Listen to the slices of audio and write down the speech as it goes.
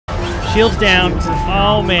Shields down.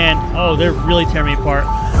 Oh, man. Oh, they're really tearing me apart.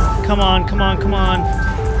 Come on, come on, come on.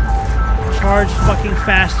 Charge fucking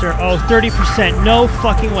faster. Oh, 30%. No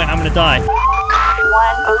fucking way. I'm gonna die. 1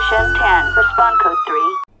 Ocean 10. Respond code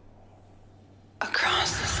 3.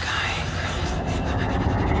 Across the sky.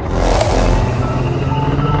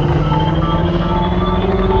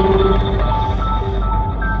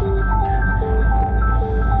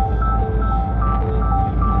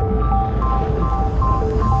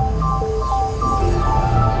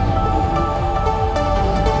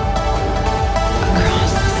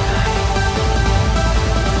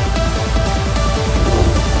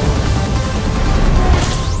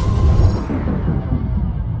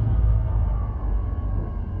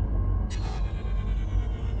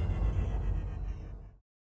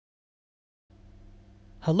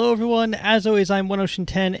 Hello everyone, as always I'm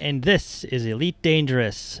OneOcean10 and this is Elite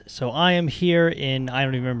Dangerous. So I am here in, I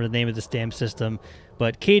don't even remember the name of this damn system,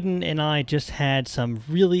 but Caden and I just had some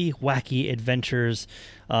really wacky adventures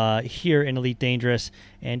here in Elite Dangerous,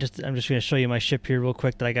 and I'm just going to show you my ship here real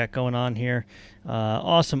quick that I got going on here.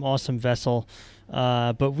 Awesome vessel,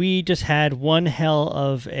 but we just had one hell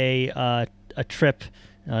of a trip.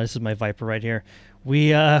 This is my Viper right here.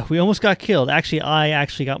 We almost got killed. Actually, I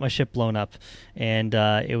got my ship blown up, and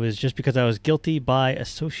it was just because I was guilty by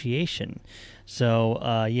association. So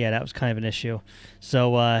yeah, that was kind of an issue.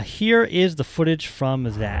 So here is the footage from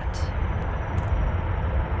that.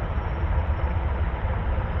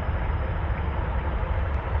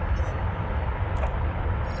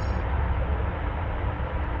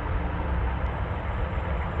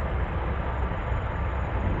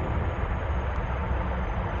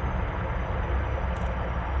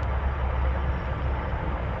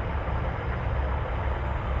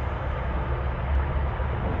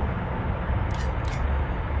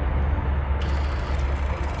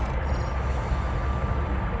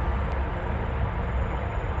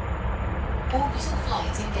 Orbital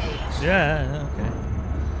flight engaged. Yeah, okay.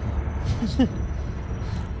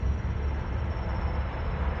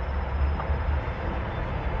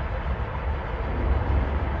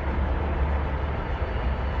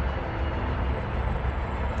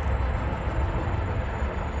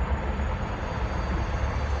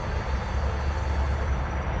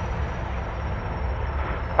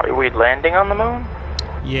 Are we landing on the moon?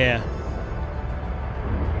 Yeah.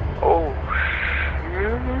 Oh,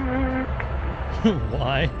 shoot.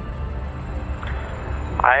 Why?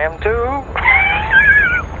 I am too.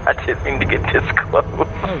 I didn't mean to get this close.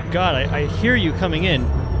 Oh god, I hear you coming in.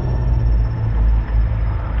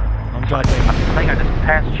 I'm dropping. I think I just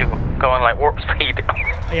passed you going like warp speed.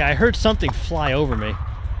 Yeah, I heard something fly over me.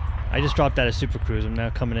 I just dropped out of Super Cruise. I'm now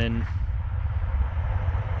coming in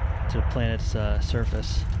to the planet's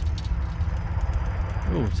surface.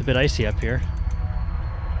 Ooh, it's a bit icy up here.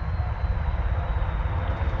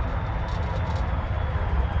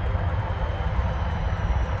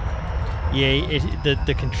 Yeah,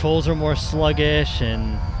 the controls are more sluggish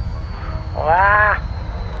and... Ah!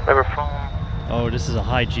 River foam. Oh, this is a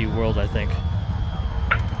high G world, I think.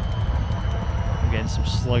 I'm getting some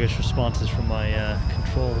sluggish responses from my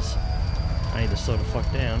controls. I need to slow the fuck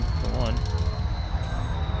down, for one.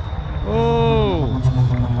 Oh!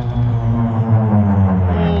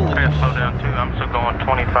 I gotta slow down too. I'm still going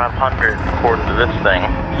 2,500 according to this thing.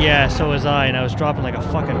 Yeah, so was I, and I was dropping like a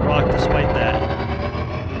fucking rock despite that.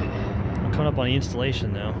 I'm coming up on the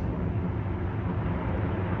installation now.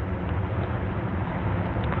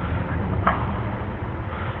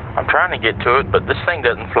 I'm trying to get to it, but this thing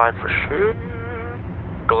doesn't fly for sure.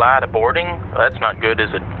 Glide boarding? That's not good,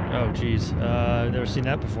 is it? Oh, jeez. I've never seen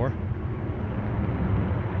that before.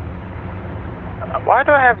 Why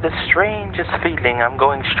do I have the strangest feeling I'm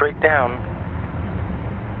going straight down?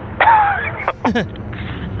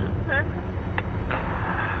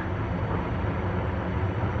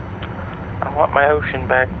 I want my ocean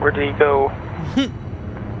back. Where did he go?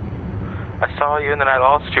 I saw you and then I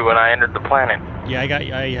lost you when I entered the planet. Yeah, I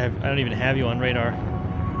don't even have you on radar.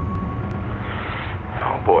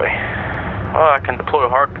 Oh boy. Well, I can deploy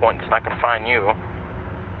hard points and I can find you.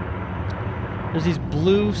 There's these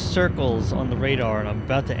blue circles on the radar, and I'm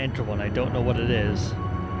about to enter one. I don't know what it is.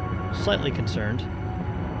 Slightly concerned.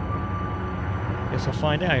 Guess I'll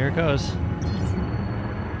find out. Here it goes.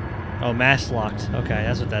 Oh, mass locked. Okay,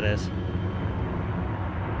 that's what that is.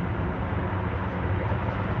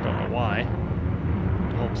 Don't know why.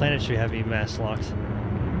 The whole planet should have me mass locked.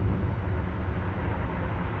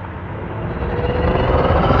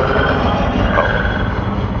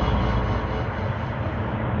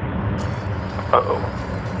 Uh-oh.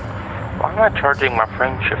 Why am I charging my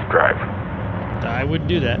frame shift drive? I wouldn't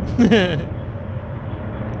do that.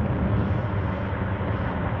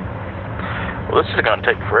 Well, this is going to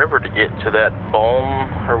take forever to get to that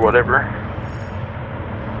balm or whatever.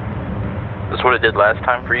 That's what it did last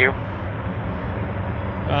time for you?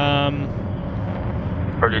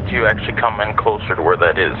 Or did you actually come in closer to where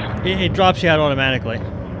that is? It drops you out automatically.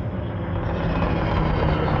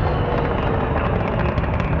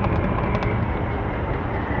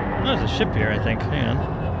 Oh, there's a ship here, I think. Hang on.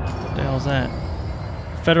 What the hell's that?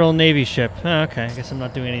 Federal Navy ship. Oh, okay. I guess I'm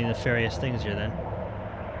not doing any nefarious things here then.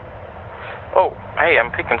 Oh, hey,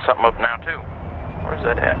 I'm picking something up now too. Where's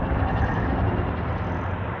that at?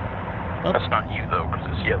 Oh. That's not you though,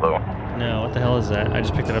 because it's yellow. No, what the hell is that? I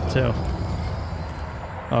just picked it up too.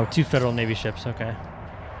 Oh, 2 Federal Navy ships, okay.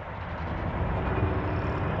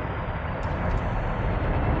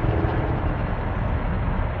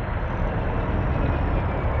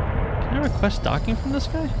 Can I request docking from this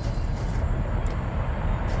guy?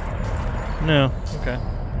 No, okay.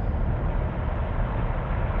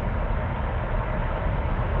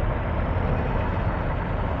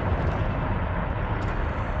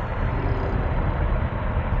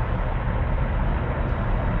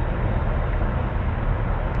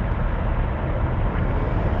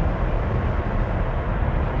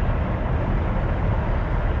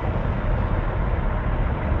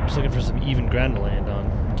 Just looking for some even ground to land on.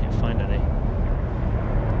 Can't find any.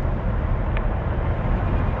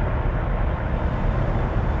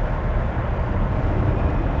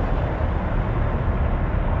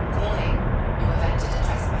 Warning, you have entered a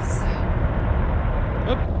trespass zone.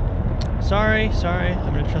 Oh, sorry.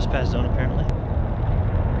 I'm in a trespass zone apparently.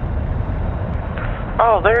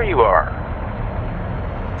 Oh, there you are.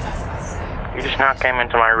 Trespass zone. You just now came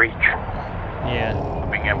into my reach. Yeah.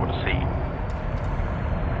 Being able to see.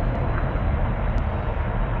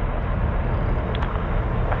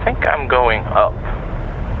 I think I'm going up.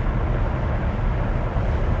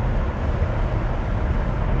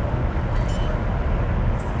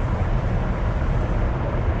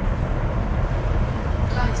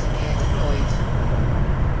 Landing gear deployed.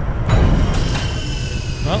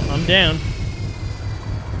 Well, I'm down.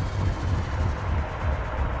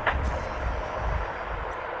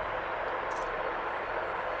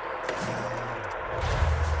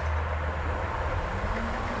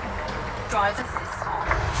 Drive assist on.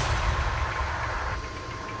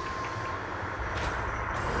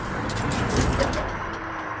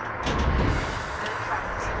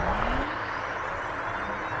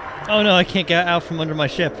 Oh no, I can't get out from under my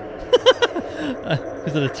ship.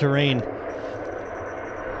 Because of the terrain.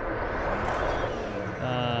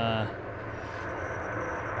 I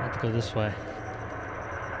have to go this way.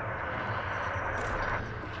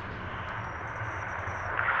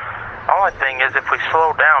 Only thing is, if we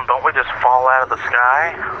slow down, don't we just fall out of the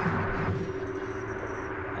sky?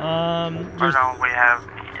 Or There's no, we have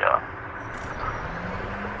the,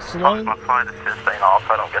 so long, my flight assist ain't off,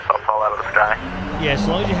 I don't guess I'll fall out of the sky. yeah,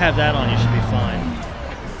 so long as you have that on, you should be fine.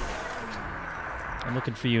 I'm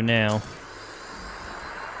looking for you now.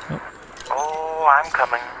 Oh, I'm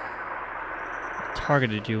coming.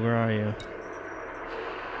 Targeted you. Where are you?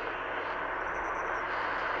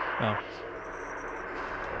 Oh.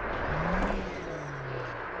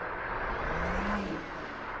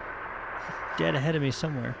 Dead ahead of me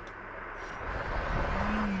somewhere.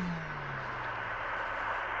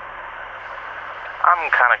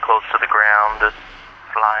 I'm kind of close to the ground, just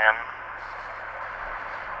flying.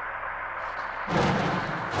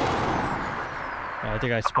 Oh, I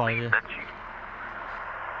think I spotted you. That's you.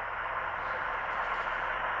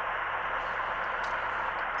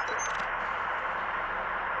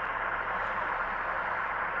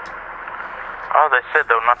 Oh, they said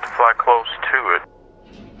though not to fly close to it.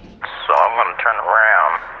 So I'm gonna turn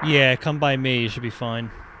around. Yeah, come by me. You should be fine.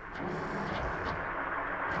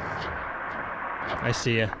 I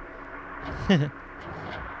see ya. I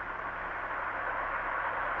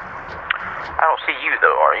don't see you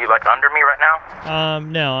though. Are you like under me right now?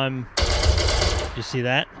 No, I'm. You see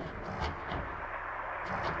that?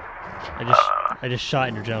 I just shot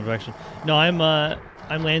in your general direction. No, I'm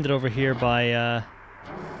landed over here by. You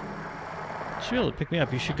should be able to pick me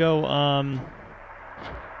up. You should go.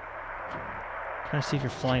 Trying to see if you're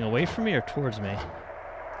flying away from me or towards me.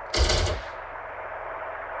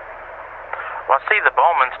 Well, I see the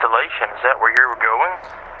bomb installation. Is that where you're going?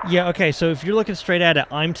 Yeah. Okay. So if you're looking straight at it,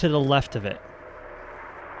 I'm to the left of it.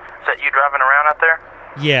 Is that you driving around out there?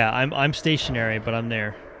 Yeah, I'm stationary, but I'm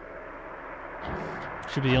there.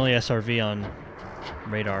 Should be the only SRV on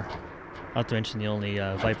radar. Not to mention the only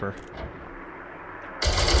Viper.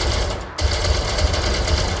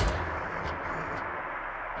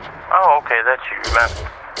 Oh, okay, that's you.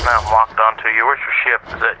 Now I'm locked onto you. Where's your ship?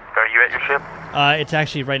 Are you at your ship? It's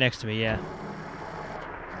actually right next to me. Yeah.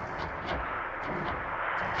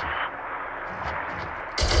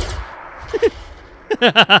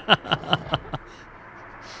 I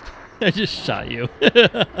just shot you.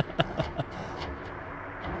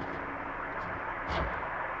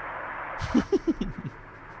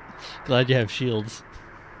 Glad you have shields.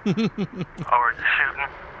 Oh, we're just shooting.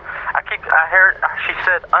 I heard she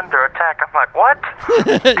said under attack. I'm like, what?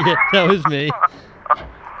 Yeah, that was me. You're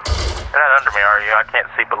not under me, are you? I can't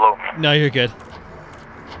see below me. No, you're good.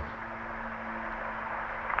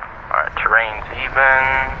 Alright, terrain's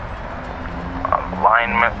even.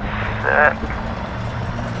 Alignment set.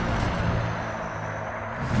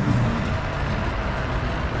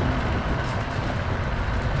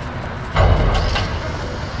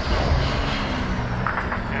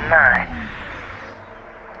 Nice.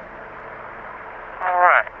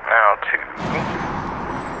 Alright, now to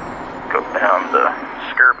go down the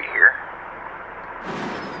Scurvy here.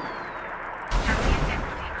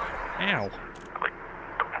 Ow. Click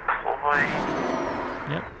deploy.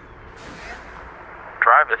 Yep.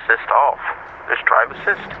 Drive assist off. There's drive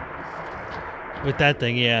assist. With that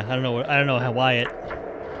thing, yeah. I don't know why it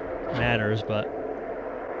matters, but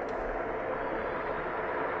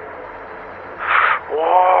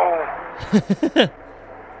Whoa!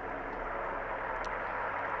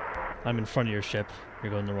 I'm in front of your ship.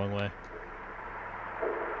 You're going the wrong way.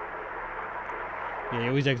 Yeah, you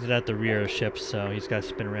always exit out the rear of ships, so he's got to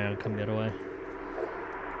spin around and come the other way.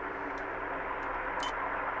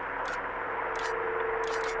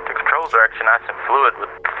 The controls are actually nice and fluid with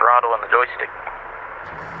the throttle and the joystick.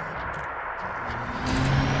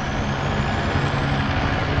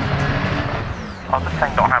 Oh, this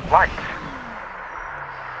thing don't have lights.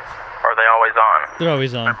 Or are they always on? They're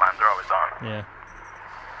always on. Never mind, they're always on. Yeah.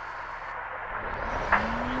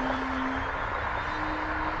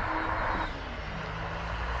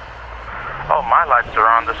 Oh, my lights are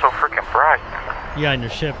on. They're so freaking bright. Yeah, on your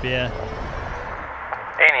ship, yeah.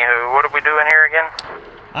 Anywho, what are we doing here again?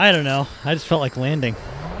 I don't know. I just felt like landing.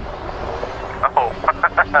 Oh.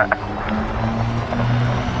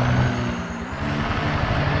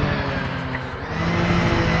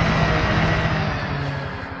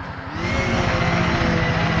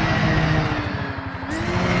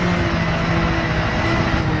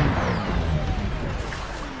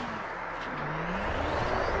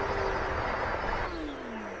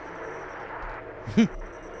 So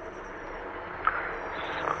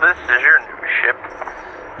this is your new ship.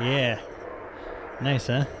 Yeah. Nice,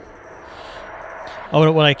 huh?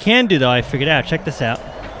 Oh, what I can do, though, I figured out. Check this out.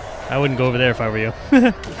 I wouldn't go over there if I were you.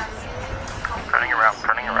 Turning around,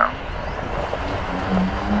 turning around.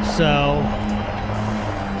 So,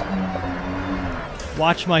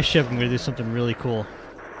 watch my ship. I'm going to do something really cool.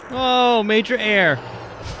 Oh, major air.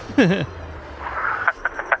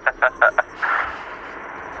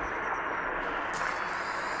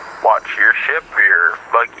 Watch your ship or your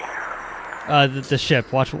buggy. The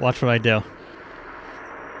ship. Watch what I do.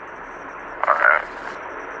 Alright.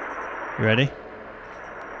 You ready?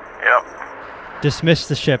 Yep. Dismiss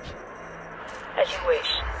the ship. As you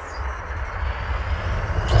wish.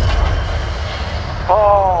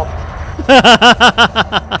 Oh!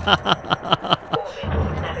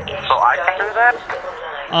 So I can do that?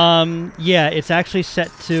 Yeah, it's actually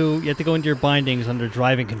set to, you have to go into your bindings under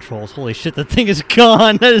driving controls. Holy shit, the thing is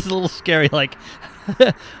gone. That is a little scary. Like,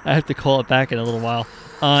 I have to call it back in a little while.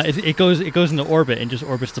 It goes into orbit and just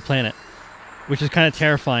orbits the planet, which is kind of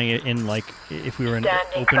terrifying in like, if we were in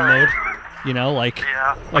open mode. You know, like,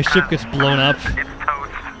 Yeah. my ship gets blown up. It's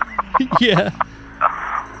toast. Yeah.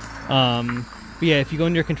 But yeah, if you go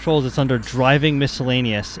into your controls, it's under driving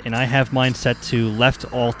miscellaneous, and I have mine set to left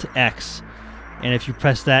Alt X. And if you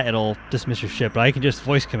press that, it'll dismiss your ship. But I can just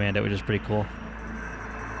voice command it, which is pretty cool.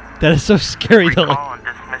 That is so scary, though. Like, Recall and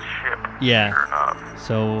dismiss ship. yeah. Sure enough.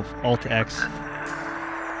 So Alt X. So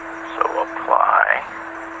apply.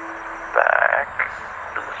 Back.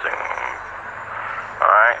 Zoom.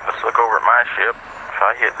 Alright, let's look over at my ship. If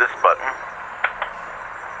I hit this button.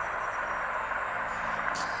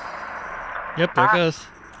 Yep, there it goes.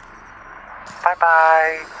 Bye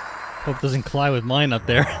bye. Hope it doesn't collide with mine up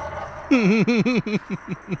there.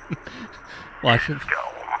 Watch it. Go.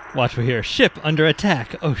 Watch for here. Ship under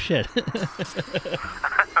attack. Oh shit.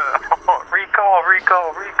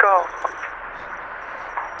 Recall.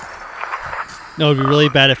 No, it'd be really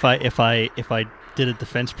bad if I did a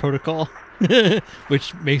defense protocol,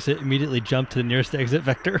 which makes it immediately jump to the nearest exit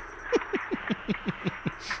vector.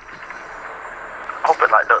 Hope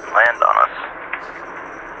it like doesn't land on us.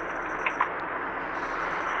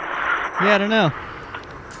 Yeah, I don't know.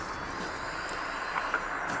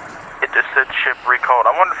 It just said ship recalled.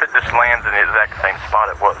 I wonder if it just lands in the exact same spot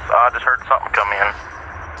it was. I just heard something come in.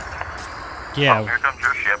 Yeah. Oh, here comes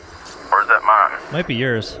your ship. or is that mine? Might be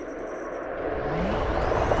yours.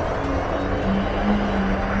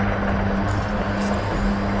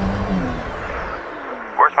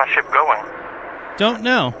 Where's my ship going? Don't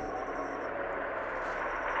know.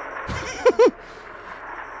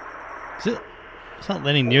 It's not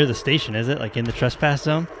landing near the station, is it? Like in the trespass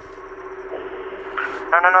zone?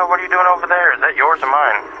 No. What are you doing over there? Is that yours or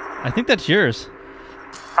mine? I think that's yours.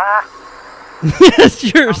 Ah! That's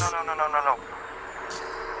yours. No.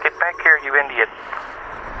 Get back here, you idiot.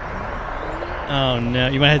 Oh no,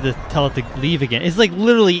 you might have to tell it to leave again. It's like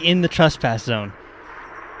literally in the trespass zone.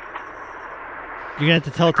 You're gonna have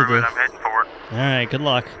to tell it to do. I'm heading for it. Alright, good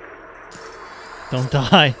luck. Don't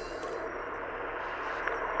die.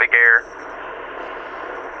 Big air.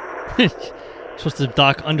 You're supposed to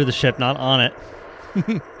dock under the ship, not on it. Wait,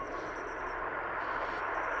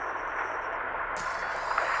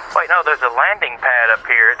 no, there's a landing pad up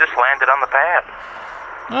here. It just landed on the pad.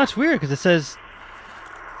 Oh, that's weird, because it says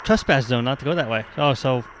trespass zone, not to go that way. Oh,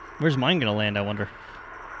 so where's mine gonna land, I wonder?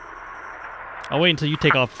 I'll wait until you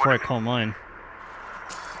take off before I call mine.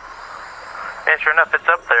 Yeah, sure enough, it's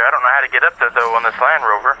up there. I don't know how to get up there, though, on this Land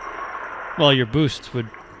Rover. Well, your boost would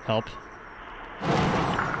help.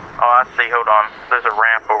 Oh, I see. Hold on. There's a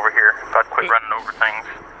ramp over here. If I'd quit running over things.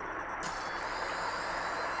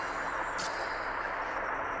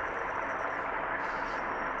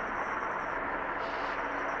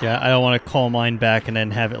 Yeah, I don't want to call mine back and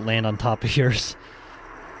then have it land on top of yours.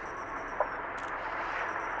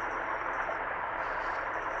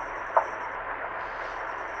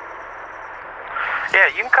 Yeah,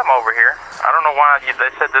 you can come over here. I don't know why they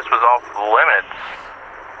said this was off limits.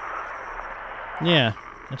 Yeah,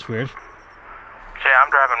 that's weird. Yeah, I'm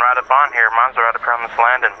driving right up on here. Mine's right up around this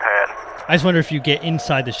landing pad. I just wonder if you get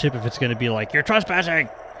inside the ship if it's going to be like, you're trespassing!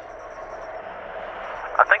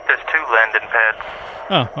 I think there's 2 landing pads.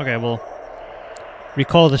 Oh, okay, well,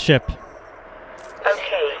 recall the ship. Okay,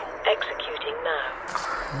 executing now.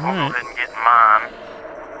 I'll go Alright. ahead and get mine.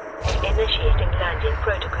 Initiating landing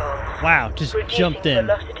protocols. Wow, just Reducing jumped in.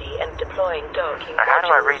 velocity and deploying docking Now, how do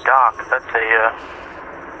I modules. redock? That's a,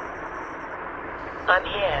 I'm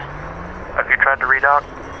here. have you tried to redock?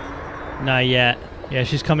 Not yet. Yeah,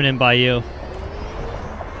 she's coming in by you.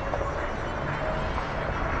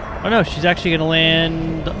 Oh no, she's actually gonna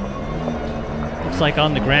land. Looks like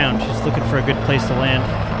on the ground. She's looking for a good place to land.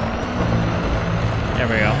 There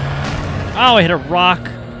we go. Oh, I hit a rock.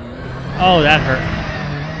 Oh, that hurt.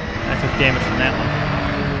 I took damage from that one.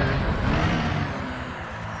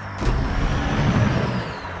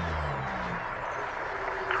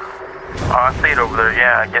 Oh, I see it over there.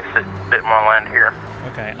 Yeah, I guess it didn't want to land here.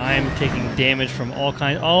 Okay, I'm taking damage from all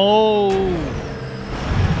kinds. Oh!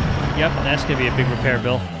 Yep, that's gonna be a big repair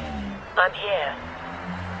bill. I'm here.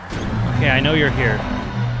 Okay, I know you're here.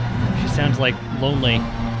 She sounds like lonely.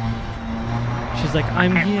 She's like,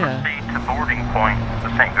 I'm Can't here. proceed to boarding point.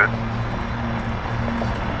 This ain't good.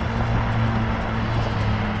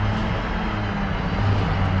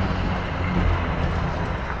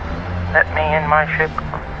 Let me in my ship.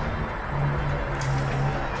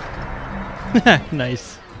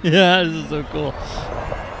 Nice. Yeah, this is so cool.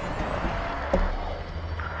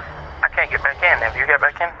 I can't get back in. Have you got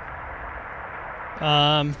back in?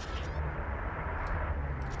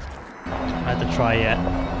 I have to try yet.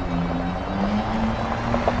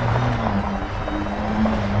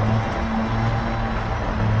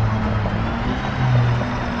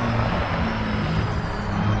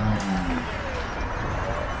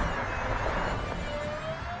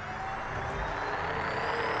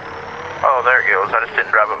 Oh, there it goes. I just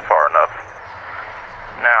didn't drive it far enough.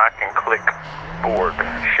 Now I can click board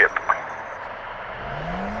ship.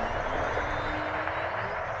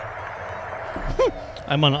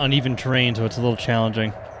 I'm on uneven terrain, so it's a little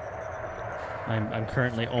challenging. I'm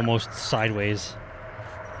currently almost sideways.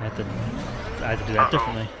 I have to do that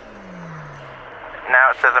differently.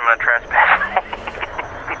 Now it says I'm going to trespass.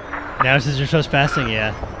 Now since you're trespassing,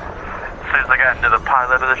 yeah. As soon as I got into the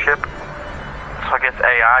pilot of the ship. So I guess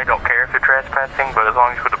AI don't care if you're trespassing, but as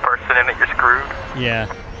long as you put a person in it, you're screwed. Yeah.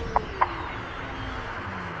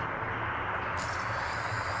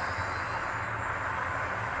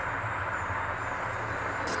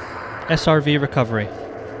 SRV recovery.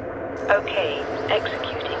 Okay,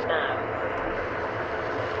 executing now.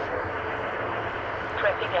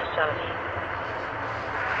 Prepping SRV.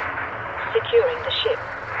 Securing the ship.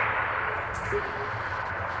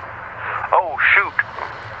 Oh, shoot.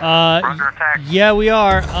 We're under attack. Yeah, we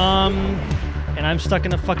are. And I'm stuck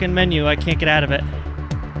in the fucking menu. I can't get out of it.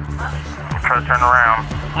 Try to turn around.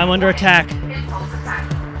 I'm under attack.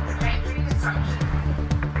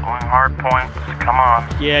 Going hard points. Come on.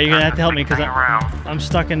 Yeah, you're gonna have to help me because Hang around. I'm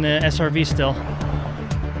stuck in the SRV still.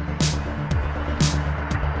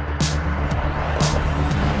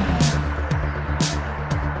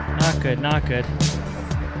 Not good, not good.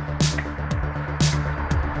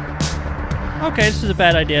 Okay, this is a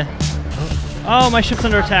bad idea. Oh, my ship's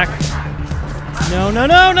under attack. No, no,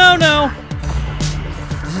 no, no, no!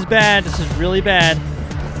 This is bad. This is really bad.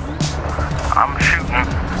 I'm shooting.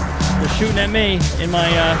 They're shooting at me in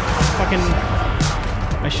my fucking...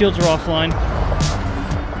 My shields are offline.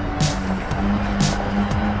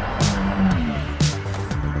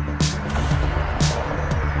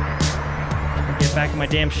 Get back in my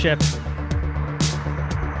damn ship.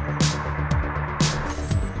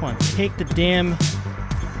 Come on, take the damn...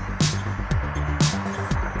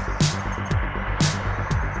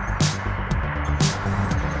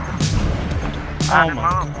 Oh my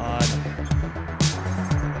god.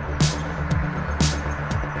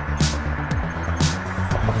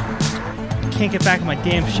 I can't get back in my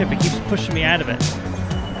damn ship. It keeps pushing me out of it.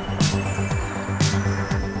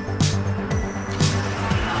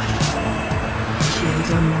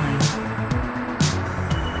 Shields online.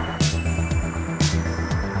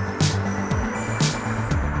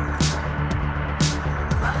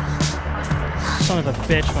 Son of a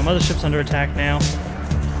bitch. My mothership's under attack now.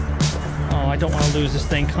 Oh, I don't want to lose this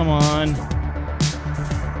thing. Come on. I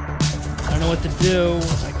don't know what to do.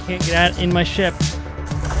 I can't get out in my ship.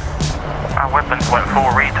 My weapons went full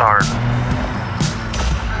retard.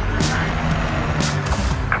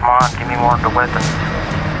 Come on, give me more of the weapons.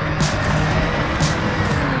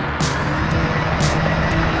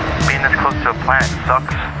 Being this close to a planet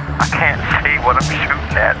sucks. I can't see what I'm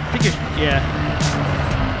shooting at. I think yeah.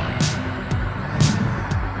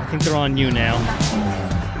 I think they're on you now.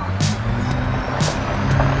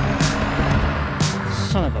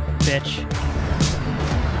 Son of a bitch.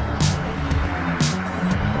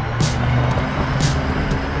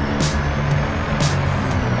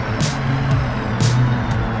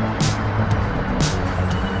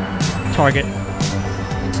 Target.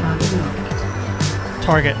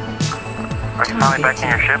 Target. Are you finally back in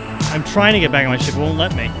your ship? I'm trying to get back on my ship. It won't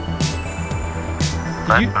let me.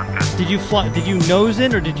 That's not good. Did you fly? Did you nose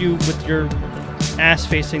in, or did you with your ass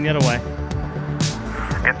facing the other way?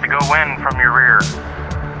 You have to go in from your rear.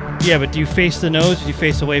 Yeah, but do you face the nose, or do you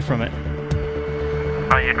face away from it?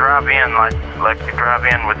 You drive in like you drive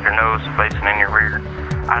in with your nose facing in your rear.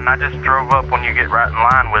 And I just drove up when you get right in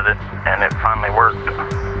line with it, and it finally worked.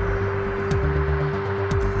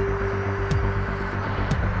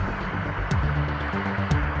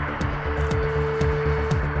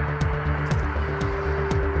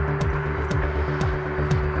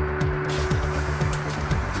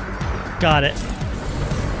 Got it.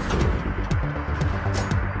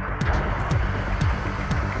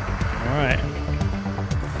 Alright.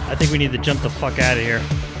 I think we need to jump the fuck out of here.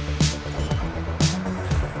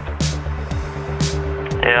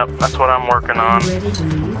 Yep, that's what I'm working on. Ready to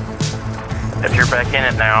leave? If you're back in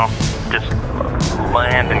it now, just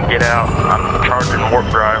land and get out. I'm charging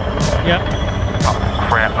warp drive. Yep. Oh,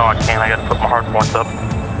 crap, no I can't. I gotta put my hard points up.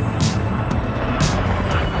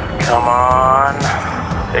 Come on.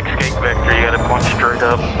 Escape vector, you gotta point straight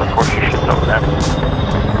up. Of course you should know that.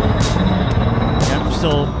 Yeah, I'm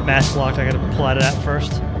still mass locked. I gotta pull out of that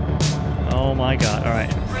first. Oh my god. Alright.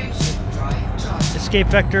 Escape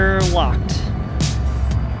vector locked.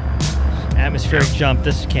 Atmospheric jump.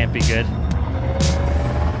 This can't be good.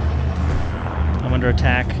 I'm under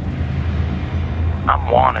attack. I'm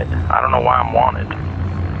wanted. I don't know why I'm wanted.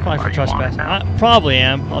 Probably for Are you trespassing. wanted now? I probably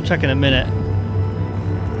am. I'll check in a minute.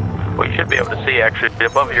 Well, you should be able to see actually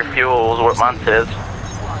above your fuel is what mine says.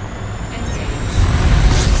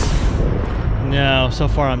 No, so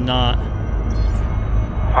far I'm not.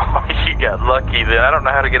 Oh, you got lucky then. I don't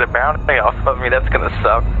know how to get a bounty off of me. That's gonna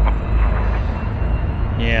suck.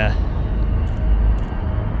 Yeah.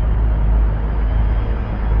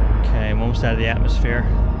 Okay, I'm almost out of the atmosphere.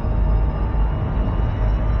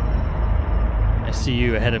 I see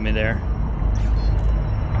you ahead of me there.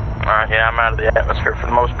 Alright, yeah, I'm out of the atmosphere for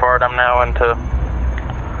the most part. I'm now into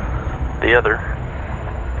the other.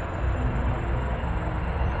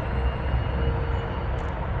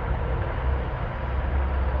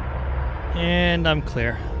 And I'm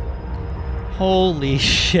clear. Holy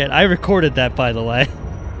shit. I recorded that, by the way.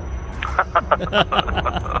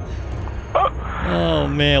 Oh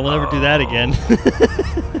man, we'll never do that again.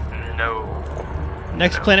 No.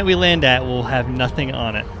 Next planet we land at will have nothing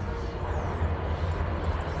on it.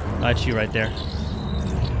 That's you right there.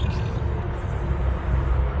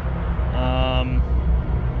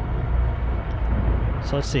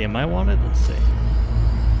 So let's see, am I wanted? Let's see.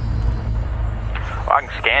 Well, I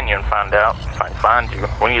can scan you and find out if I can find you.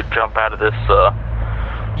 We need to jump out of this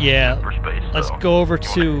yeah. hyperspace. Let's go over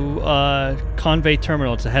to convey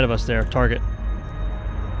terminal. It's ahead of us there. Target.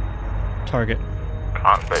 Target.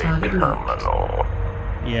 Convey terminal.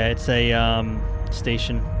 Yeah, it's a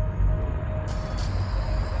station.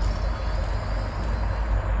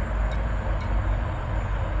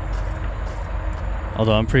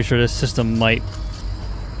 Although I'm pretty sure this system might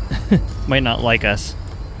might not like us.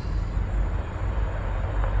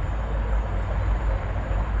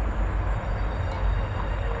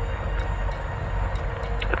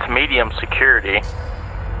 It's medium security.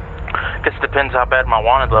 Guess depends how bad my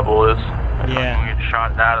wanted level is. Yeah. If I'm gonna get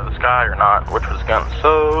shot out of the sky or not, which was gonna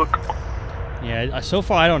suck. Yeah, so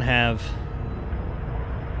far I don't have...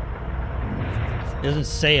 It doesn't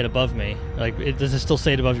say it above me. Like, does it still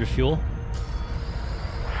say it above your fuel?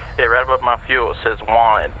 Yeah, right above my fuel it says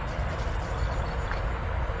wanted.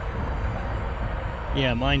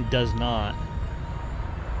 Yeah, mine does not.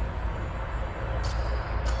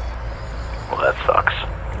 Well, that sucks.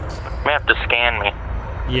 You may have to scan me.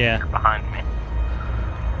 Yeah. You're behind me.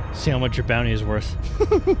 See how much your bounty is worth.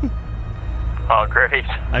 Oh, great.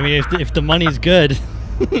 I mean, if the money's good,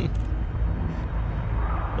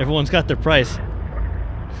 everyone's got their price.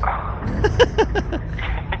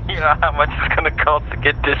 You know how much it's gonna cost to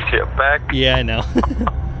get this ship back? Yeah, I know.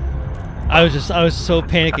 I was so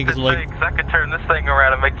panicking because like, I could turn this thing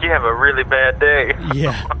around and make you have a really bad day.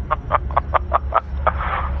 Yeah.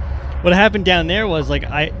 What happened down there was like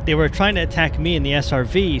they were trying to attack me in the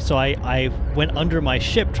SRV, so I went under my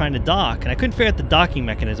ship trying to dock, and I couldn't figure out the docking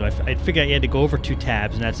mechanism. I figured you had to go over 2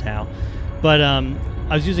 tabs, and that's how. But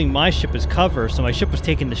I was using my ship as cover, so my ship was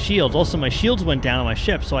taking the shields. Also, my shields went down on my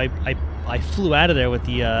ship, so I flew out of there with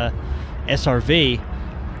the SRV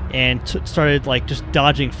and started like just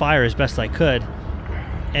dodging fire as best I could.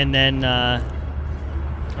 And then I'm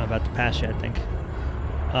about to pass you, I think.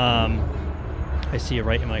 I see you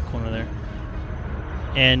right in my corner there.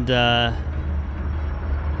 And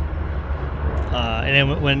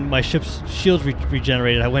then when my ship's shields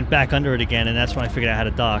regenerated, I went back under it again, and that's when I figured out how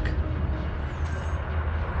to dock.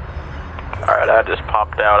 Alright, I just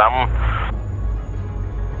popped out. I'm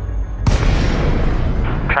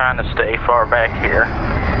trying to stay far back here.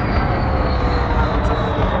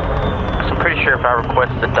 I'm pretty sure if I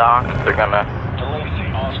request the dock, they're gonna...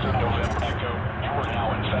 Delay Oscar November Echo. You are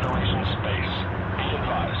now in Federation space. Be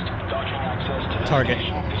advised, docking access to this Target.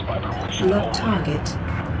 station is by permission Lock only. target.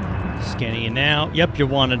 Scanning you now. Yep, you're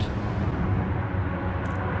wanted.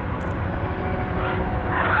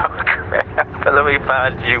 Let me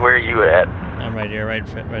find you. Where you at? I'm right here, right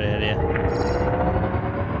ahead of you.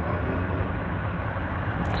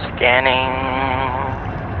 Scanning.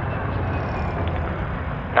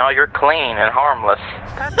 No, you're clean and harmless.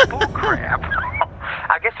 That's bullcrap.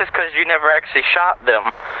 I guess it's because you never actually shot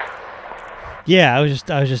them. Yeah, I was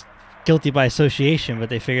just guilty by association, but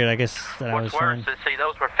they figured, I guess, that I was What's worse fine. is, see,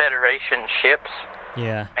 those were Federation ships,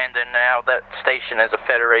 Yeah, and then now that station is a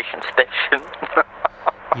Federation station.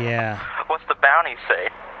 yeah. What's the bounty say?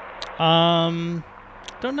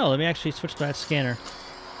 Don't know. Let me actually switch to that scanner.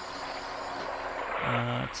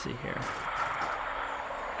 Let's see here.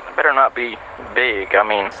 It better not be big. I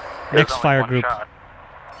mean, there's Next only fire one group. shot.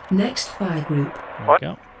 Next fire group. There What? we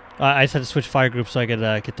go. I just had to switch fire groups so I could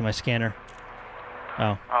get to my scanner.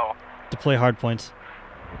 Oh, Oh, deploy hard points.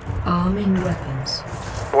 Arming weapons.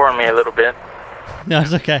 warn me a little bit. No,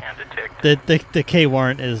 it's okay. Can't detect. The K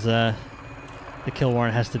warrant is the kill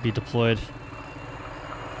warrant has to be deployed.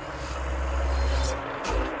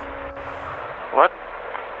 What?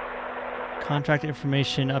 Contract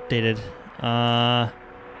information updated.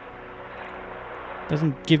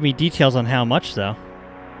 Doesn't give me details on how much though.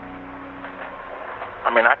 I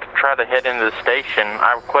mean, I could try to head into the station.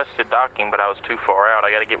 I requested docking, but I was too far out.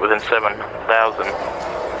 I got to get within 7,000.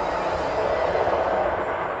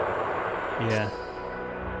 Yeah.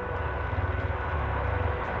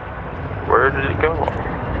 Where did it go?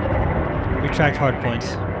 Retract hard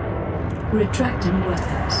points. Retracting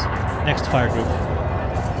weapons. Next fire group.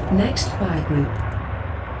 Next fire group.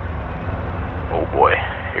 Oh boy,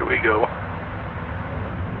 here we go.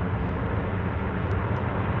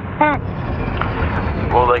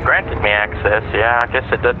 Well, they granted me access. Yeah, I guess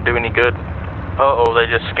it doesn't do any good. Uh-oh, they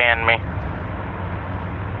just scanned me.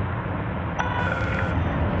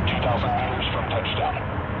 2,000 meters from touchdown.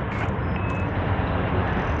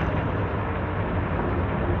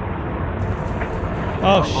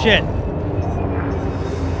 Oh shit.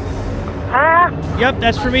 Yep,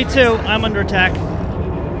 that's for me too. I'm under attack.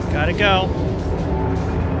 Gotta go.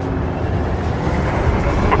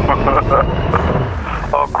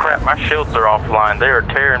 Oh crap, my shields are offline. They are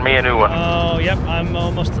tearing me a new one. Oh, yep, I'm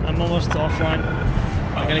almost offline.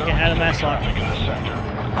 I'm gonna get out of mass lock.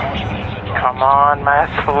 Come on,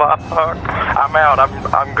 mass lock. I'm out.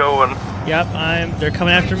 I'm going. Yep, they're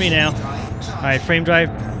coming after me now. Alright, frame drive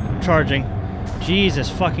charging. Jesus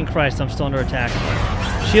fucking Christ, I'm still under attack.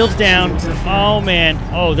 Shields down. Oh man.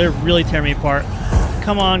 Oh, they're really tearing me apart.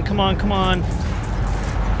 Come on, come on, come on.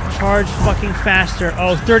 Charge fucking faster.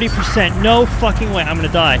 Oh, 30%. No fucking way. I'm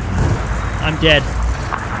gonna die. I'm dead.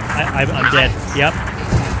 I'm dead. Yep.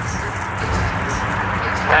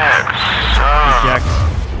 Eject.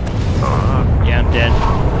 Yeah, I'm dead.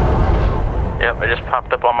 Yep, it just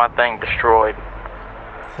popped up on my thing, destroyed.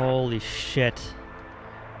 Holy shit.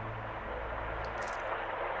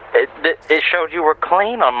 It showed you were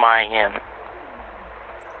clean on my end.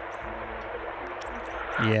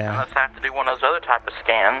 Yeah. Unless I have to do one of those other type of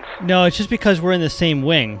scans. No, it's just because we're in the same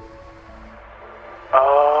wing.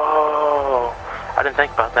 Oh, I didn't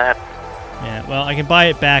think about that. Yeah, well, I can buy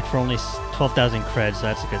it back for only 12,000 creds, so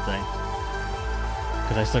that's a good thing.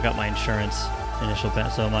 Because I still got my insurance initial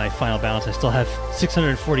balance, so my final balance, I still have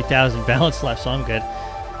 640,000 balance left, so I'm good.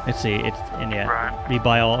 Let's see, Right. we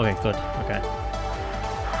buy all, okay, good, okay.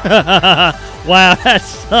 Wow, that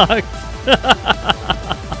sucked!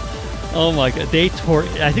 Oh my god, they tore,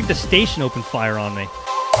 I think the station opened fire on me.